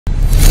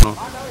5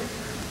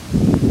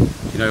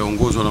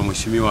 inayoongozwa na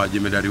Mheshimiwa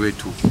Jemedari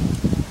wetu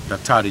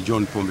Daktari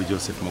John Pombe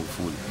Joseph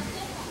Magufuli.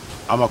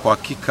 Ama kwa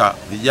hakika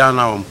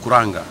vijana wa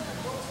Mkuranga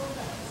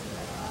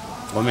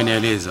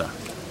wamenieleza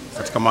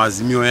katika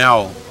maazimio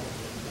yao,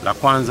 la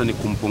kwanza ni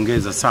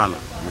kumpongeza sana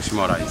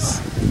Mheshimiwa Rais.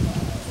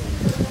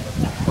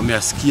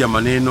 Wameasikia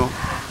maneno,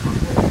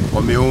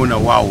 wameona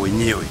wao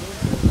wenyewe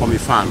kwa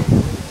mifano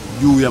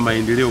juu ya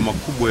maendeleo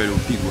makubwa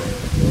yaliyopigwa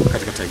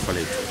katika taifa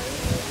letu.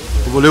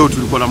 Kwa leo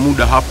tulikuwa na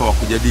muda hapa wa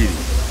kujadili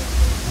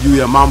juu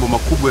ya mambo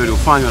makubwa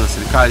yaliyofanywa na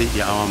serikali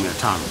ya awamu ya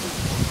 5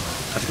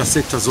 katika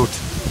sekta zote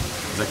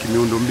za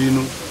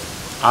kimiundombinu,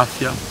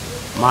 afya,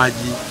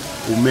 maji,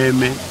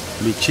 umeme,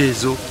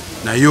 michezo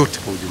na yote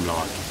kwa ujumla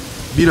wake,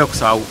 bila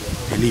kusahau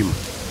elimu.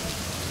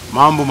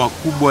 Mambo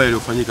makubwa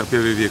yaliyofanyika pia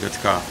vile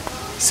katika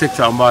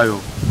sekta ambayo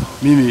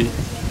mimi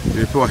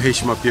nimepewa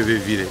heshima pia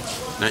vile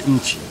na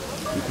nchi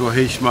nimepewa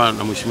heshima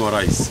na Mheshimiwa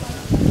Rais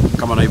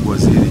kama Naibu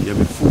Waziri ya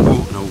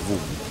mifugo na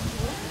uvuvi.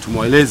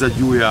 Tumeeleza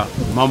juu ya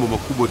mambo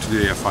makubwa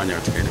tuliyoyafanya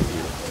katika eneo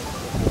hilo.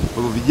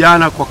 Kwa hivyo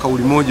vijana kwa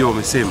kauli moja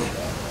wamesema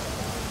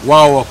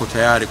wao wako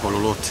tayari kwa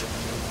lolote,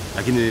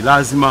 lakini ni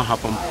lazima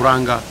hapa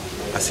Mkuranga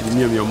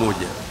 100%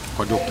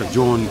 kwa Dr.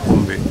 John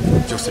Pombe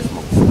Joseph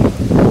Magufuli.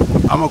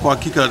 Ama kwa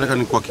hakika nataka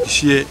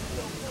nikuhakikishie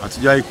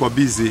hatujai kuwa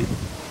busy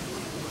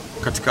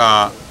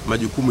katika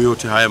majukumu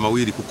yote haya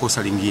mawili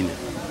kukosa lingine.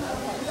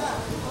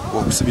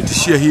 Kwa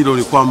kuthibitishia hilo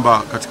ni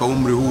kwamba katika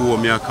umri huu wa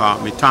miaka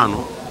 5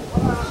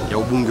 ya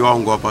ubunge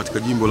wangu hapa katika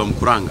jimbo la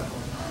Mkuranga,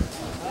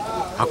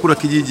 hakuna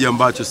kijiji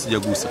ambacho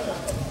sijagusa.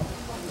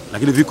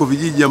 Lakini viko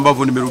vijiji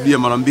ambavyo nimerudia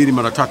mara 2,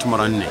 mara 3,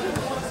 mara 4.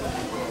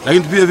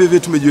 Lakini pia vile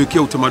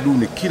tumejiwekea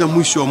utamaduni kila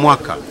mwisho wa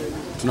mwaka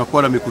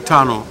tunakuwa na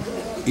mikutano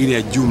ile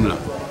ya jumla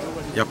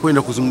ya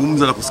kwenda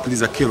kuzungumza na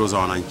kusikiliza kero za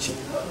wananchi.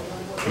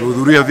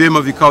 Nimehudhuria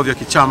vyema vikao vya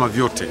kichama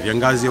vyote vya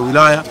ngazi ya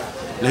wilaya,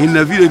 lakini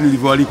na vile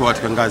nilivyoalikwa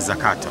katika ngazi za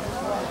kata.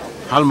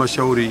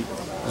 Halmashauri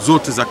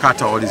zote za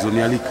kata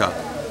walizonialika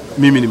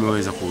mimi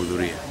nimeweza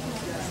kuhudhuria.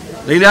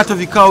 Lakini hata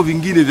vikao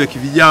vingine vya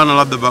kivijana,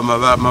 labda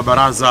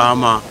mabaraza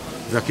ama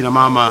vya kina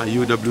mama,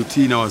 UWT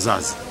na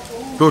wazazi,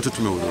 yote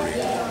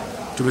tumehudhuria.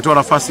 Tumetoa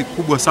nafasi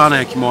kubwa sana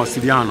ya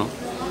kimawasiliano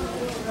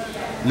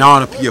na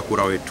wanapiga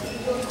kura wetu.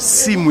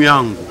 Simu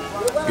yangu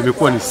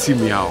imekuwa ni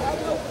simu yao.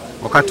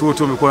 Wakati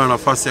wote wamekuwa na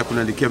nafasi ya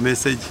kuniandikia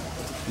message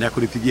na ya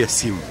kunipigia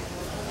simu.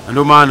 Na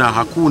ndio maana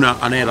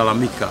hakuna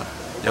anayelalamika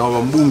ya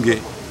kwamba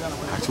mbunge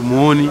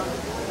hatumuoni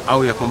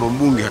au ya kwamba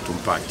mbunge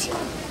hatumpati.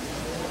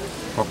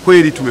 Kwa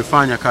kweli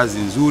tumefanya kazi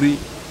nzuri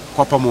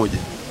kwa pamoja.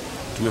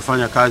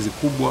 Tumefanya kazi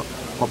kubwa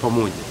kwa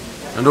pamoja.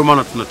 Na ndio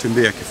maana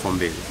tunatembea kifua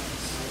mbele.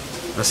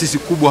 Na sisi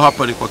kubwa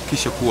hapa ni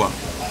kuhakikisha kuwa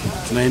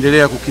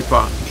tunaendelea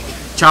kukipa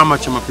Chama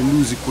cha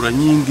Mapinduzi kura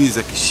nyingi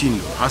za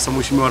kishindo, hasa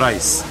Mheshimiwa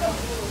Rais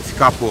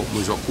ifikapo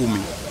mwezi wa 10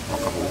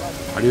 mwaka huu.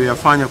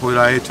 Aliyoyafanya kwa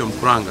wilaya yetu ya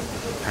Mkuranga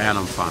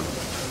hayana mfano.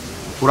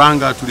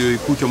 Mkuranga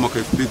tuliyoikuta mwaka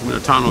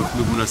 2015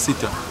 2016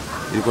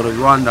 ilikuwa na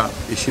viwanda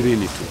 20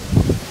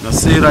 tu. Na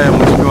sera ya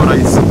Mheshimiwa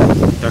Rais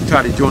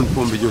Daktari John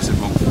Pombe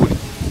Joseph Magufuli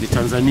ni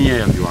Tanzania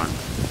ya viwanda.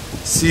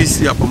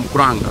 Sisi hapa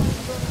Mkuranga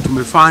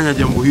tumefanya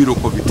jambo hilo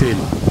kwa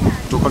vitendo,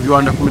 kutoka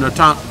viwanda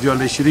 15,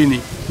 viwanda 20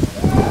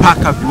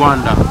 mpaka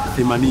viwanda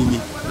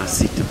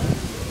 86.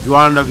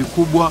 Viwanda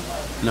vikubwa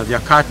na vya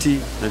kati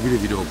na vile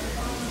vidogo.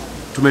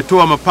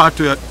 Tumetoa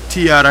mapato ya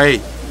TRA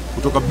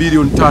kutoka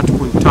bilioni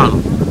 3.5.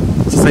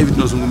 Sasa hivi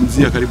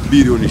tunazungumzia karibu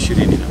bilioni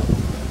 20.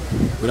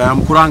 Wilaya ya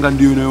Mkuranga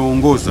ndio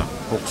inayoongoza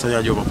kwa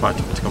ukusanyaji wa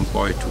mapato katika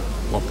mkoa wetu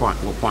wa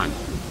Pwani.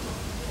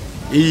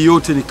 Hii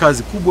yote ni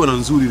kazi kubwa na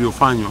nzuri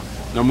iliyofanywa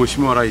na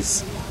Mheshimiwa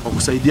Rais kwa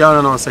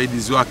kusaidiana na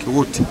wasaidizi wake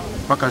wote,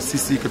 mpaka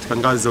sisi katika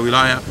ngazi za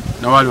wilaya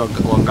na wale wa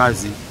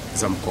ngazi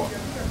za mkoa.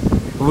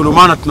 Kwa hivyo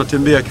maana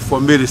tunatembea kifua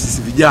mbele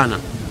sisi vijana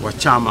wa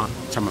Chama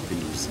cha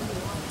Mapinduzi.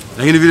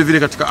 Lakini vile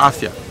katika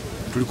afya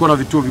tulikuwa na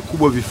vituo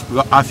vikubwa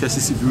vya afya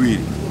sisi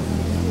viwili.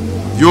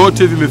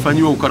 Vyote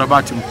vimefanywa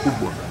ukarabati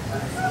mkubwa.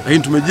 Lakini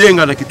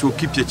tumejenga na kituo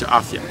kipya cha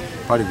afya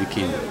pale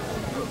Vikindu.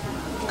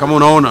 Kama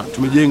unaona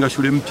tumejenga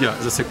shule mpya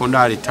za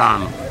sekondari 5.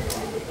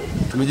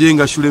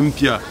 Tumejenga shule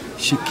mpya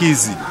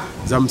shikizi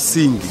za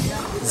msingi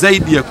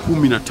zaidi ya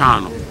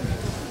 15.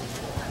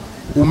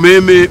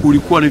 Umeme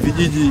ulikuwa ni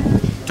vijiji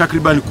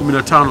takriban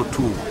 15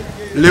 tu.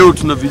 Leo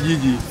tuna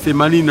vijiji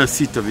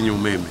 86 vyenye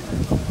umeme.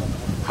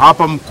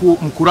 Hapa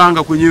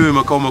Mkuranga kwenyewe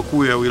makao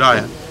makuu ya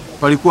wilaya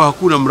palikuwa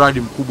hakuna mradi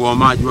mkubwa wa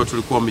maji, watu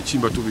walikuwa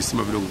wamechimba tu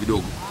visima vidogo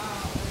vidogo.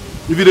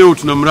 Hivi leo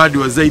tuna mradi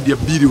wa zaidi ya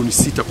bilioni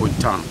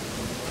 6.5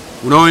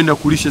 unaoenda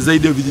kulisha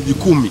zaidi ya vijiji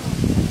 10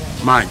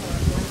 maji.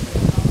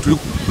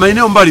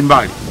 Maeneo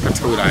mbalimbali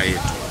katika wilaya yetu.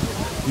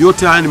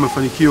 Yote haya ni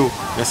mafanikio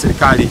ya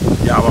serikali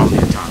ya awamu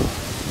ya 5.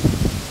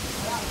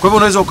 Kwa hivyo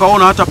unaweza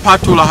ukaona hata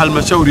pato la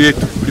halmashauri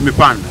yetu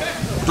limepanda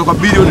kutoka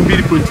bilioni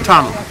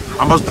 2.5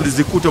 ambazo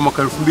tulizikuta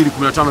mwaka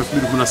 2015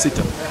 2016.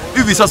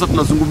 Hivi sasa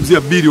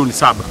tunazungumzia bilioni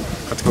 7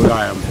 katika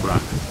wilaya ya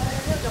Mkuranga.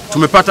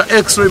 Tumepata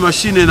x-ray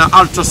machine na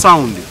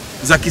ultrasound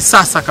za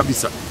kisasa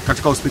kabisa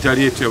katika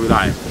hospitali yetu ya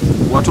wilaya.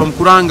 Watu wa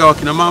Mkuranga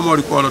wakina mama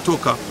walikuwa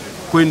wanatoka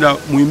kwenda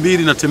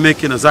Muhimbili na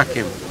Temeke na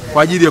Zakem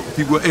kwa ajili ya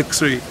kupigwa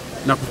x-ray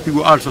na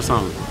kupigwa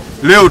ultrasound.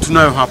 Leo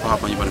tunayo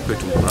hapa nyumbani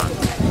kwetu Mkuranga.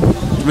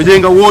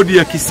 Tumejenga wodi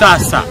ya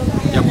kisasa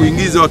ya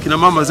kuingiza wakina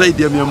mama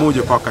zaidi ya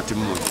 100 kwa wakati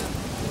mmoja.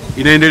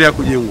 Inaendelea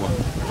kujengwa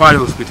pale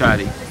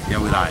hospitali ya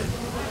wilaya.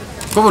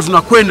 Kwa hivyo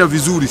tunakwenda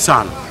vizuri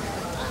sana.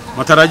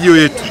 Matarajio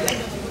yetu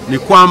ni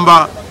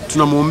kwamba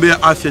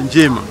tunamuombea afya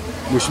njema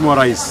Mheshimiwa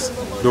Rais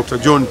Dr.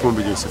 John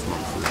Pombe Joseph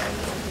Magufuli.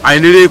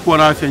 Aendelee kuwa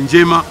na afya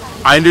njema,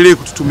 aendelee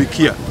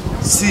kututumikia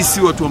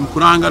sisi watu wa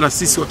Mkuranga na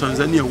sisi wa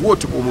Tanzania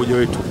wote kwa umoja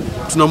wetu.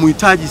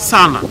 Tunamhitaji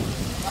sana.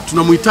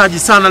 Tunamhitaji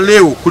sana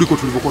leo kuliko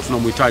tulivyokuwa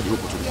tunamhitaji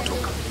huko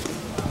tulipotoka.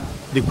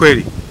 Ni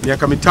kweli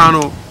miaka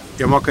 5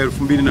 ya mwaka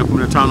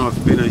 2015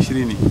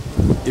 2020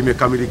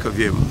 imekamilika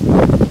vyema.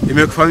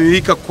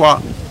 Imekamilika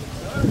kwa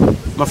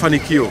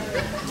mafanikio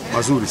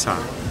mazuri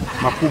sana,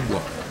 makubwa.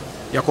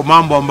 Yako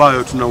mambo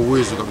ambayo tuna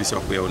uwezo kabisa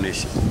wa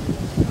kuyaonesha.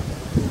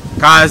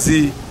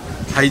 Kazi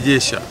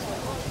haijaisha.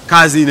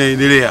 Kazi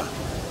inaendelea.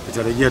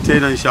 Nitarejea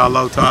tena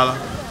inshallah taala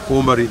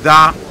kuomba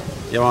ridhaa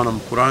ya wana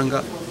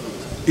Mkuranga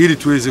ili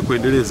tuweze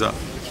kuendeleza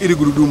ili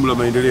gurudumu la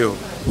maendeleo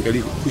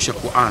yalikwisha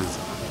kuanza.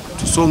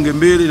 Tusonge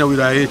mbele na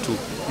wilaya yetu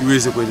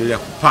iweze kuendelea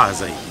kupaa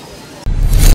zaidi.